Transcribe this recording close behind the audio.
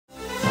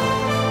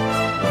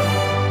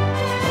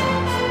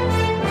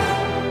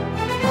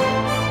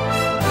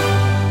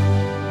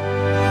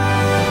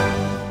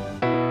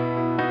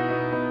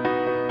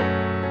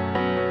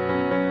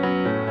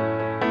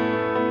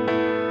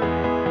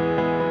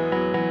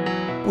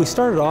We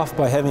started off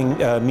by having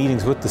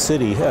meetings with the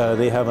city.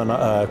 They have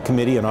a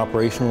committee, an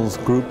operationals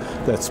group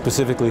that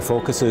specifically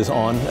focuses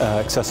on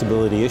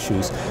accessibility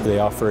issues. They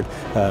offered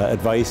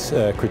advice,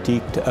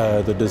 critiqued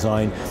the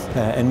design,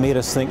 and made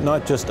us think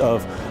not just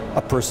of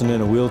a person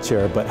in a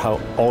wheelchair, but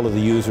how all of the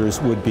users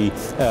would be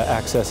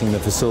accessing the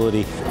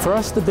facility. For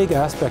us, the big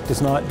aspect is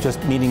not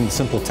just meeting the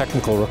simple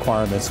technical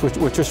requirements,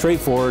 which are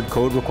straightforward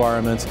code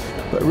requirements,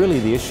 but really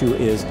the issue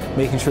is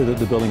making sure that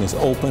the building is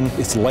open,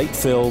 it's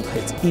light-filled,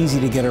 it's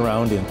easy to get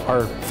around in.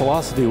 Our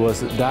philosophy was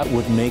that that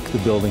would make the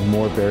building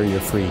more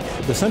barrier-free.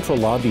 The central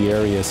lobby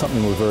area is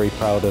something we're very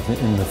proud of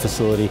in the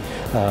facility.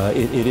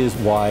 It is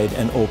wide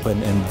and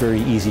open and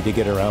very easy to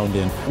get around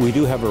in. We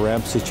do have a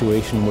ramp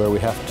situation where we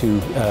have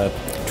to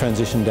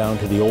transition down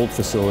to the old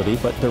facility,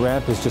 but the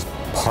ramp is just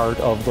part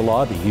of the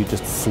lobby. You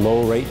just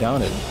flow right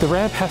down it. The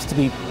ramp has to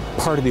be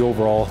part of the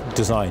overall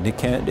design.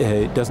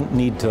 It doesn't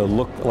need to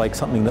look like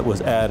something that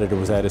was added or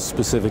was added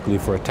specifically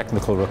for a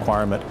technical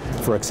requirement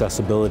for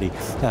accessibility.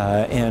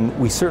 And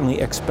we certainly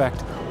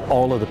expect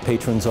all of the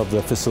patrons of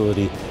the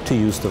facility to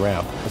use the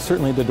ramp.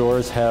 Certainly the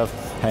doors have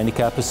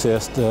handicap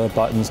assist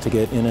buttons to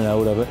get in and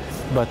out of it,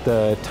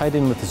 but tied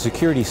in with the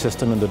security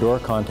system and the door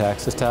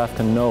contacts, the staff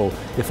can know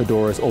if a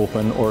door is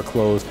open or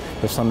closed,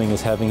 if something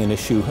is having an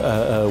issue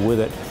with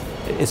it.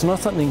 It's not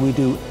something we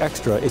do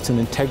extra, it's an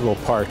integral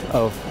part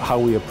of how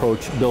we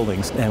approach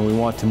buildings, and we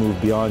want to move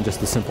beyond just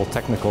the simple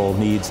technical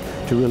needs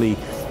to really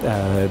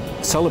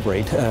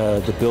celebrate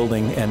the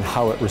building and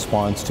how it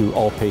responds to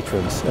all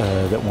patrons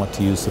that want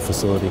to use the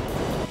facility.